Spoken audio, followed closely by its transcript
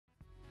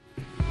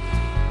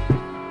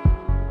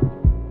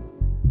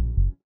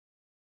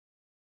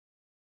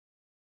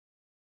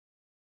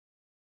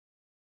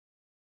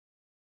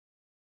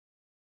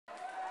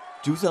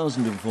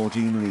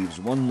2014 leaves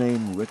one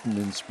name written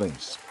in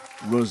space: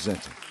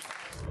 Rosetta.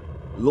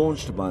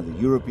 Launched by the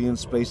European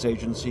Space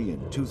Agency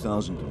in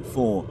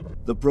 2004,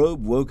 the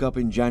probe woke up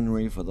in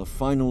January for the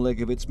final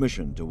leg of its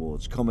mission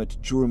towards comet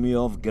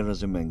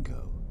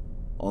Churyumov-Gerasimenko.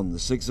 On the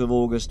 6th of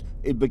August,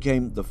 it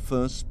became the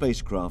first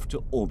spacecraft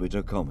to orbit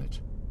a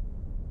comet.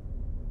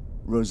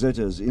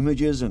 Rosetta's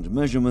images and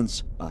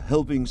measurements are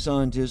helping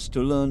scientists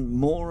to learn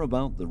more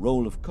about the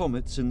role of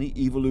comets in the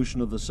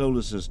evolution of the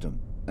solar system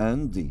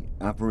and the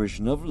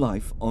apparition of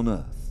life on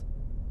Earth.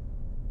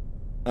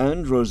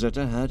 And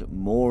Rosetta had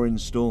more in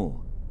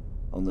store.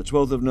 On the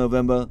 12th of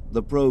November,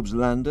 the probe's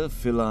lander,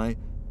 Philae,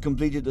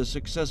 completed a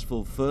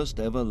successful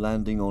first-ever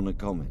landing on a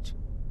comet.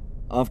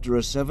 After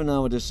a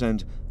 7-hour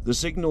descent, the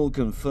signal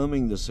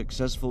confirming the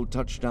successful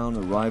touchdown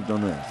arrived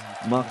on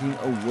Earth, marking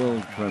a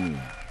world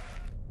premiere.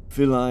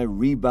 Philae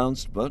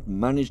rebounced but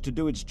managed to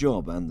do its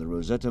job, and the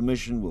Rosetta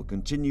mission will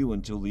continue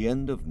until the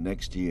end of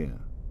next year.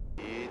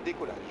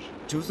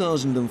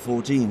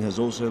 2014 has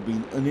also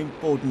been an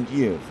important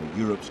year for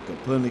Europe's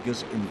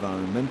Copernicus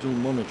environmental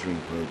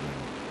monitoring program.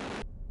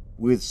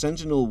 With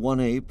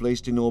Sentinel-1A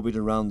placed in orbit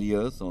around the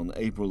Earth on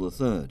April the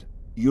 3rd,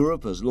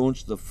 Europe has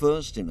launched the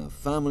first in a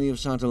family of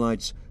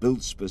satellites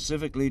built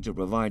specifically to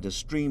provide a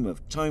stream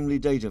of timely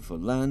data for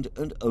land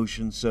and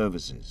ocean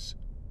services.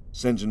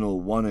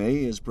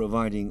 Sentinel-1A is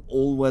providing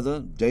all-weather,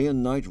 day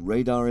and night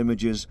radar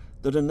images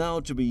that are now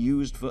to be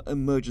used for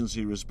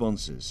emergency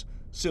responses,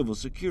 civil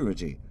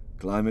security,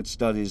 climate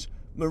studies,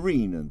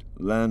 marine and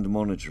land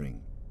monitoring.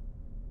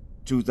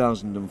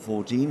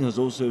 2014 has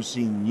also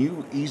seen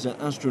new ESA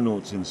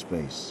astronauts in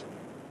space.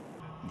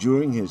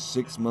 During his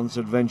 6 months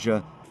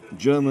adventure,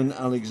 German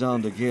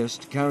Alexander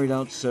Gerst carried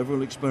out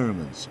several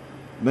experiments,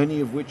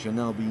 many of which are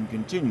now being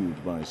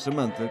continued by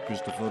Samantha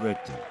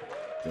Cristoforetti.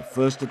 The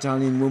first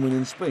Italian woman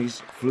in space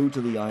flew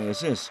to the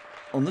ISS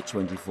on the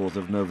 24th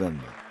of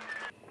November.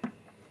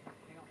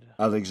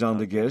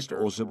 Alexander Gerst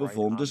also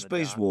performed a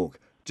spacewalk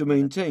to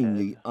maintain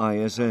the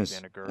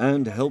ISS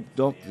and helped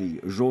dock the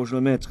Georges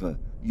Lemaitre,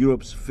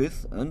 Europe's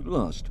 5th and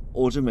last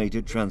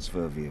automated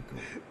transfer vehicle.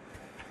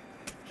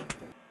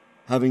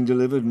 Having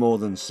delivered more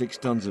than 6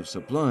 tons of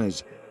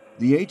supplies,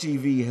 the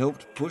ATV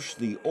helped push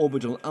the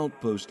orbital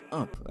outpost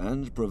up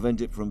and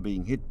prevent it from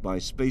being hit by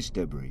space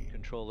debris.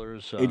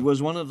 It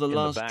was one of the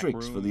last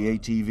tricks for the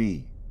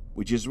ATV,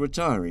 which is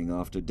retiring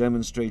after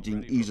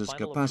demonstrating ESA's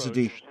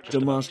capacity to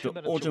master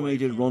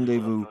automated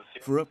rendezvous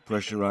for a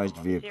pressurized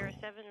vehicle.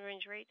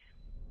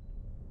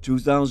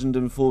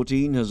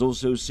 2014 has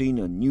also seen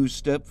a new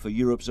step for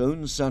Europe's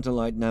own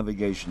satellite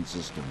navigation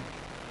system.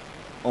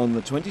 On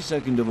the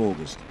 22nd of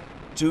August,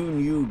 2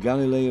 new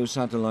Galileo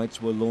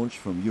satellites were launched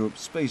from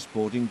Europe's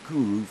spaceport in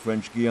Kourou,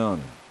 French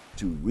Guiana,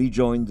 to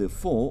rejoin the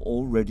 4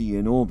 already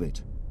in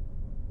orbit.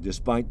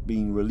 Despite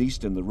being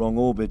released in the wrong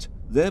orbit,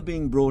 they're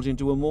being brought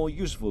into a more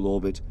useful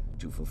orbit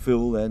to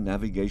fulfill their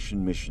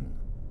navigation mission.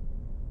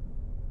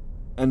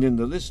 And in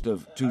the list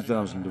of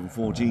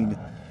 2014,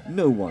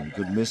 no one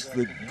could miss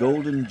the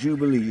golden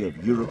jubilee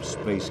of Europe's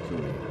space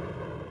career.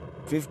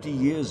 50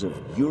 years of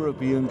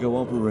European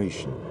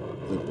cooperation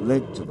that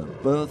led to the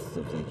birth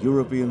of the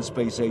European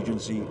Space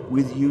Agency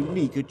with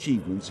unique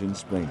achievements in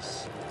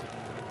space.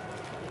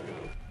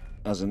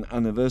 As an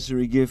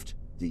anniversary gift,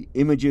 the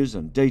images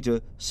and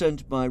data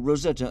sent by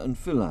Rosetta and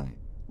Philae,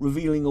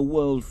 revealing a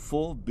world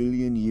 4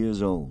 billion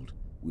years old,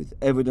 with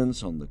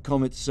evidence on the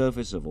comet's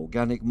surface of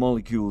organic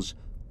molecules,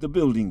 the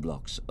building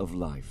blocks of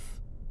life.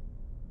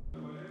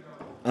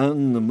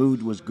 And the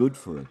mood was good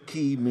for a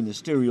key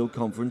ministerial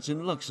conference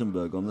in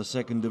Luxembourg on the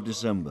 2nd of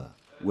December,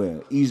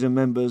 where ESA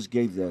members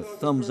gave their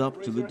thumbs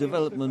up to the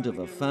development of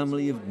a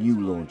family of new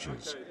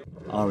launches,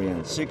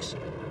 Ariane 6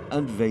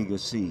 and Vega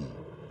C,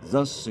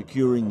 thus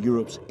securing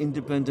Europe's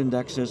independent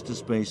access to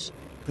space,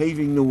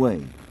 paving the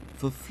way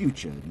for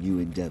future new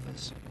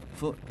endeavors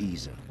for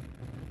ESA.